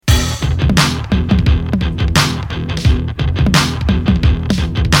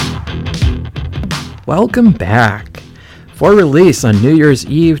Welcome back. For release on New Year's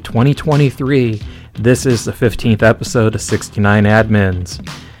Eve 2023, this is the 15th episode of 69 Admins.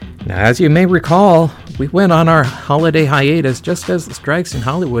 Now, as you may recall, we went on our holiday hiatus just as the strikes in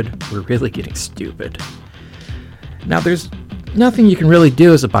Hollywood were really getting stupid. Now, there's nothing you can really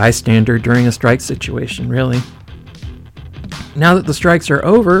do as a bystander during a strike situation, really. Now that the strikes are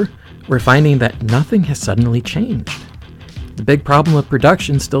over, we're finding that nothing has suddenly changed. The big problem of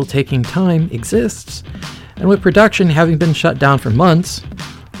production still taking time exists, and with production having been shut down for months,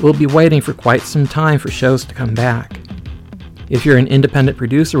 we'll be waiting for quite some time for shows to come back. If you're an independent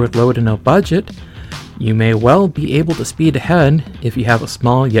producer with low to no budget, you may well be able to speed ahead if you have a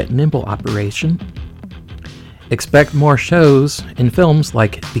small yet nimble operation. Expect more shows and films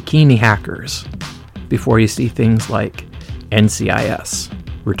like Bikini Hackers before you see things like NCIS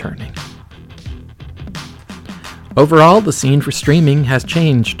returning. Overall, the scene for streaming has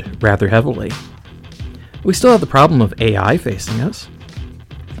changed rather heavily. We still have the problem of AI facing us.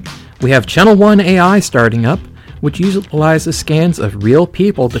 We have Channel One AI starting up, which utilizes scans of real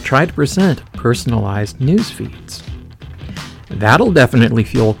people to try to present personalized news feeds. That'll definitely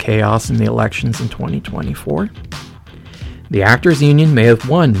fuel chaos in the elections in 2024. The Actors Union may have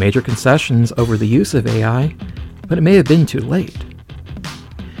won major concessions over the use of AI, but it may have been too late.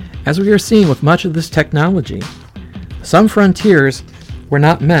 As we are seeing with much of this technology, some frontiers were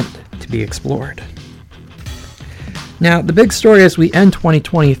not meant to be explored. Now, the big story as we end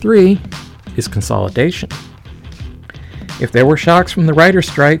 2023 is consolidation. If there were shocks from the writer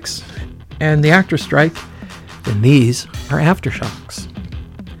strikes and the actor strike, then these are aftershocks.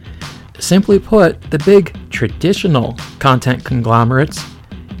 Simply put, the big traditional content conglomerates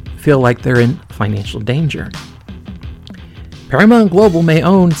feel like they're in financial danger. Paramount Global may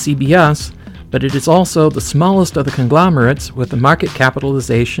own CBS, but it is also the smallest of the conglomerates with a market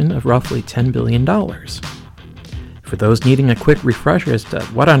capitalization of roughly $10 billion. For those needing a quick refresher as to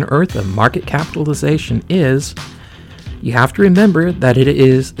what on earth a market capitalization is, you have to remember that it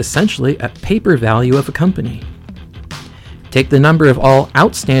is essentially a paper value of a company. Take the number of all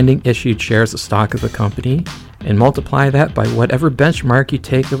outstanding issued shares of stock of a company and multiply that by whatever benchmark you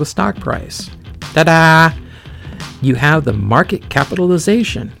take of a stock price. Ta-da! You have the market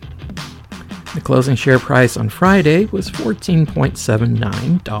capitalization. The closing share price on Friday was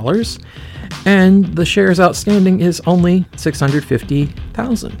 $14.79, and the shares outstanding is only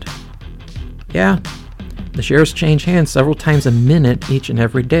 650,000. Yeah, the shares change hands several times a minute each and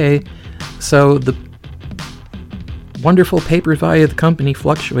every day, so the wonderful paper value of the company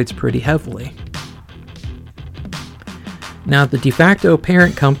fluctuates pretty heavily. Now, the de facto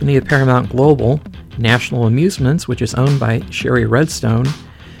parent company of Paramount Global, National Amusements, which is owned by Shari Redstone,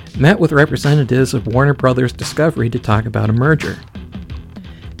 met with representatives of Warner Brothers Discovery to talk about a merger.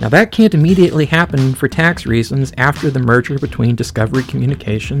 Now, that can't immediately happen for tax reasons after the merger between Discovery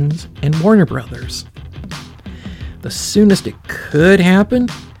Communications and Warner Brothers. The soonest it could happen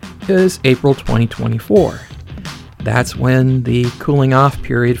is April 2024. That's when the cooling off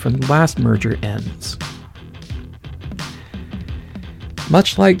period from the last merger ends.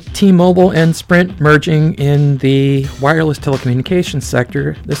 Much like T-Mobile and Sprint merging in the wireless telecommunications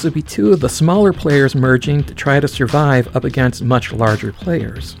sector, this would be two of the smaller players merging to try to survive up against much larger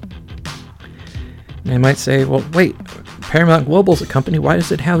players. They might say, well, wait, Paramount Global is a company, why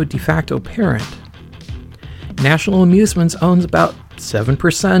does it have a de facto parent? National Amusements owns about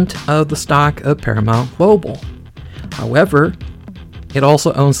 7% of the stock of Paramount Global. However, it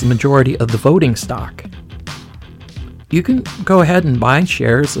also owns the majority of the voting stock. You can go ahead and buy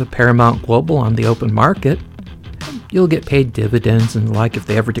shares of Paramount Global on the open market. You'll get paid dividends and like if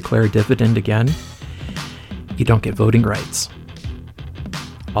they ever declare a dividend again. You don't get voting rights.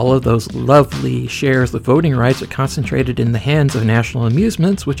 All of those lovely shares of voting rights are concentrated in the hands of National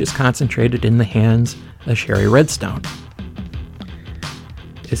Amusements, which is concentrated in the hands of Shari Redstone.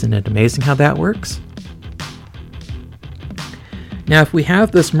 Isn't it amazing how that works? Now, if we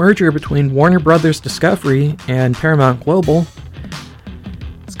have this merger between Warner Brothers Discovery and Paramount Global,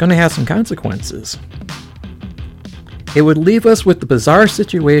 it's going to have some consequences. It would leave us with the bizarre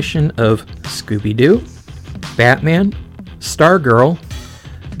situation of Scooby-Doo, Batman, Stargirl,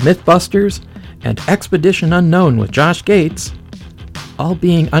 Mythbusters, and Expedition Unknown with Josh Gates all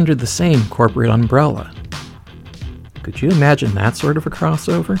being under the same corporate umbrella. Could you imagine that sort of a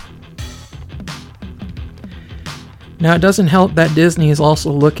crossover? Now, it doesn't help that Disney is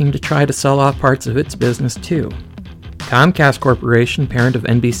also looking to try to sell off parts of its business too. Comcast Corporation, parent of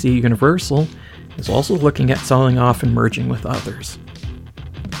NBC Universal, is also looking at selling off and merging with others.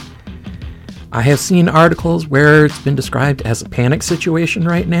 I have seen articles where it's been described as a panic situation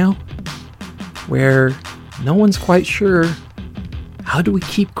right now. where no one's quite sure, how do we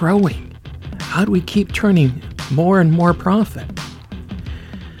keep growing? How do we keep turning more and more profit?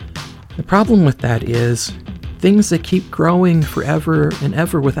 The problem with that is things that keep growing forever and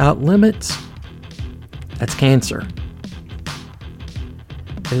ever without limits, that's cancer.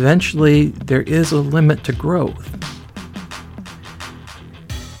 Eventually, there is a limit to growth.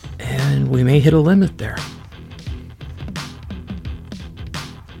 And we may hit a limit there.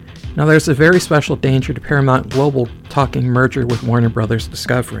 Now, there's a very special danger to Paramount Global talking merger with Warner Brothers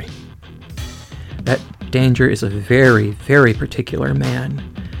Discovery. That danger is a very, very particular man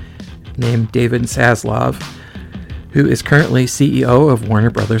named David Zaslav, who is currently CEO of Warner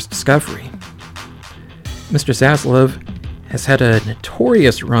Brothers Discovery. Mr. Zaslav has had a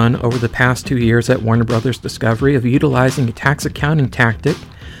notorious run over the past 2 years at Warner Brothers Discovery of utilizing a tax accounting tactic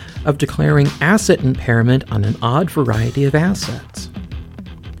of declaring asset impairment on an odd variety of assets.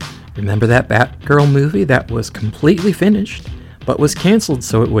 Remember that Batgirl movie that was completely finished, but was canceled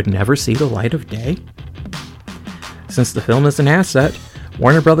so it would never see the light of day? Since the film is an asset,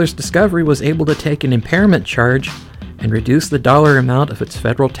 Warner Brothers Discovery was able to take an impairment charge and reduce the dollar amount of its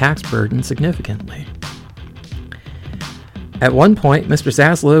federal tax burden significantly. At one point, Mr.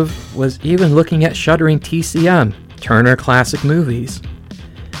 Zaslav was even looking at shuttering TCM, Turner Classic Movies,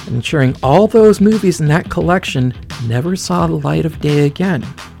 and ensuring all those movies in that collection never saw the light of day again,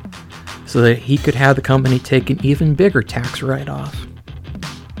 so that he could have the company take an even bigger tax write-off.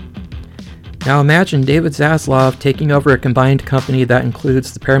 Now imagine David Zaslav taking over a combined company that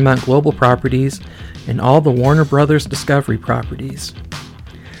includes the Paramount Global properties and all the Warner Brothers Discovery properties.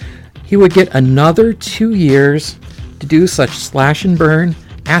 He would get another 2 years to do such slash and burn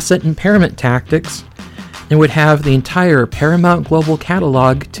asset impairment tactics and would have the entire Paramount Global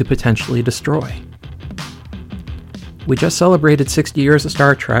catalog to potentially destroy. We just celebrated 60 years of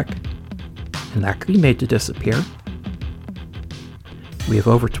Star Trek, and that could be made to disappear. We have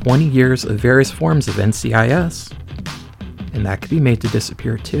over 20 years of various forms of NCIS, and that could be made to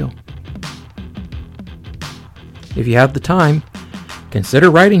disappear too. If you have the time,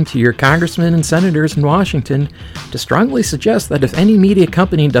 consider writing to your congressmen and senators in Washington to strongly suggest that if any media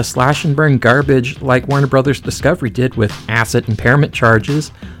company does slash and burn garbage like Warner Brothers Discovery did with asset impairment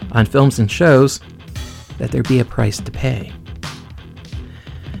charges on films and shows, that there be a price to pay.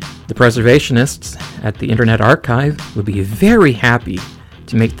 The preservationists at the Internet Archive would be very happy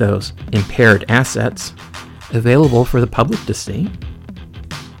to make those impaired assets available for the public to see.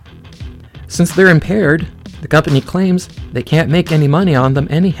 Since they're impaired, the company claims they can't make any money on them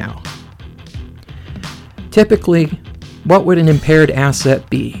anyhow. Typically, what would an impaired asset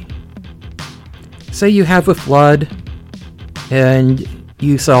be? Say you have a flood and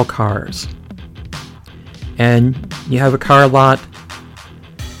you sell cars. And you have a car lot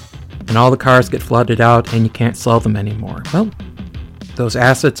and all the cars get flooded out and you can't sell them anymore. Well, those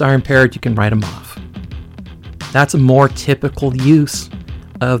assets are impaired, you can write them off. That's a more typical use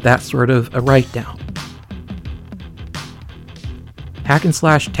of that sort of a write-down. Hack and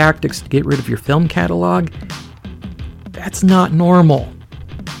slash tactics to get rid of your film catalog, that's not normal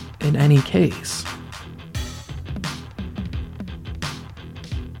in any case.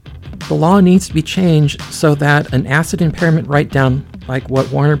 The law needs to be changed so that an asset impairment write-down like what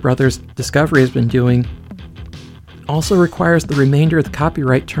Warner Brothers Discovery has been doing also requires the remainder of the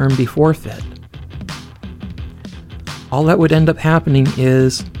copyright term be forfeit. All that would end up happening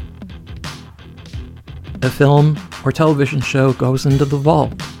is a film or television show goes into the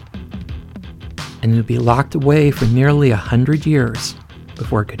vault and it'll be locked away for nearly 100 years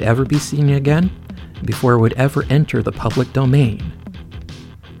before it could ever be seen again, before it would ever enter the public domain.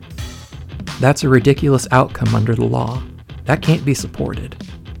 That's a ridiculous outcome under the law. That can't be supported.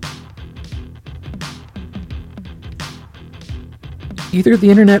 Either the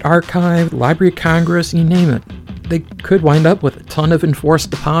Internet Archive, Library of Congress, you name it, they could wind up with a ton of enforced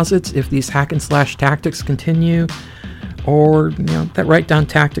deposits if these hack and slash tactics continue, or that write-down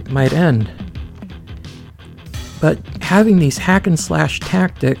tactic might end. But having these hack and slash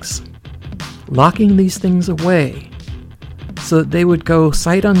tactics, locking these things away so that they would go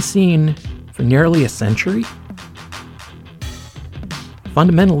sight unseen for nearly a century,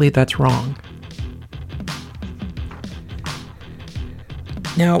 fundamentally that's wrong.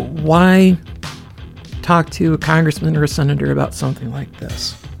 Now, why talk to a congressman or a senator about something like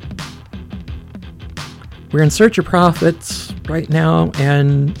this? We're in search of profits right now,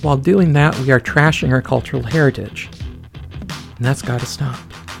 and while doing that, we are trashing our cultural heritage. And that's got to stop.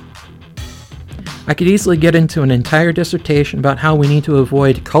 I could easily get into an entire dissertation about how we need to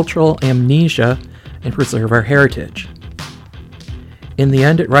avoid cultural amnesia and preserve our heritage. in the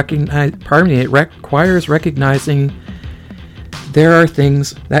end, it requires recognizing there are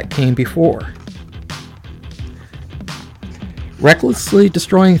things that came before. Recklessly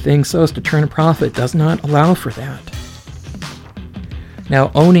destroying things so as to turn a profit does not allow for that.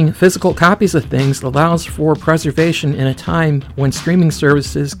 Now, owning physical copies of things allows for preservation in a time when streaming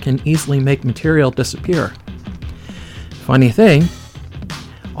services can easily make material disappear. Funny thing,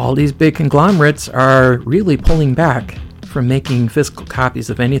 all these big conglomerates are really pulling back from making physical copies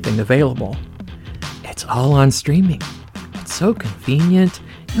of anything available. It's all on streaming. It's so convenient.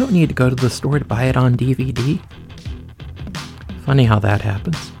 You don't need to go to the store to buy it on DVD. Funny how that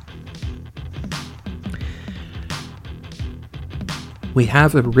happens. We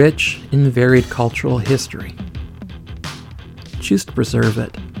have a rich and varied cultural history. Choose to preserve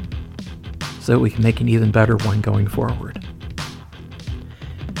it so that we can make an even better one going forward.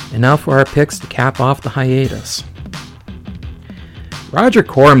 And now for our picks to cap off the hiatus. Roger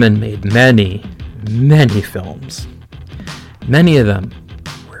Corman made many, many films. Many of them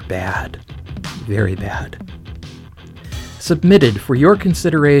were bad, very bad. Submitted for your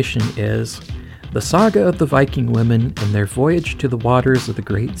consideration is The Saga of the Viking Women and Their Voyage to the Waters of the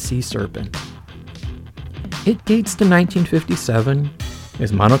Great Sea Serpent. It dates to 1957,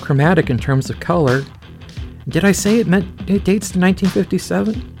 is monochromatic in terms of color. Did I say it dates to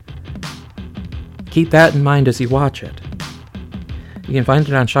 1957? Keep that in mind as you watch it. You can find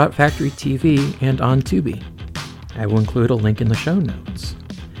it on Shot Factory TV and on Tubi. I will include a link in the show notes.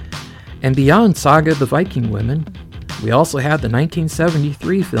 And beyond Saga of the Viking Women, we also had the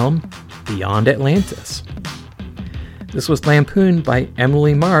 1973 film Beyond Atlantis. This was lampooned by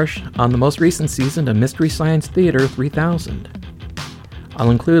Emily Marsh on the most recent season of Mystery Science Theater 3000.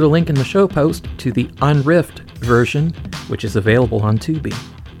 I'll include a link in the show post to the unriffed version, which is available on Tubi.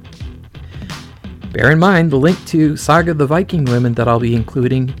 Bear in mind, the link to Saga of the Viking Women that I'll be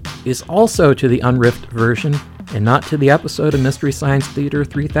including is also to the unriffed version and not to the episode of Mystery Science Theater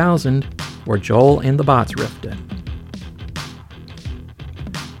 3000 where Joel and the bots riffed it.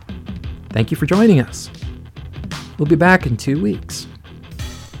 Thank you for joining us. We'll be back in 2 weeks.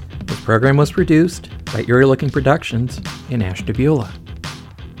 This program was produced by Eerie Looking Productions in Ashtabula.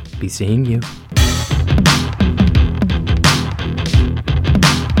 Be seeing you.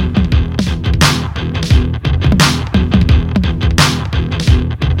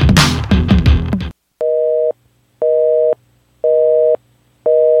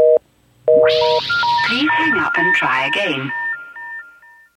 Please hang up and try again.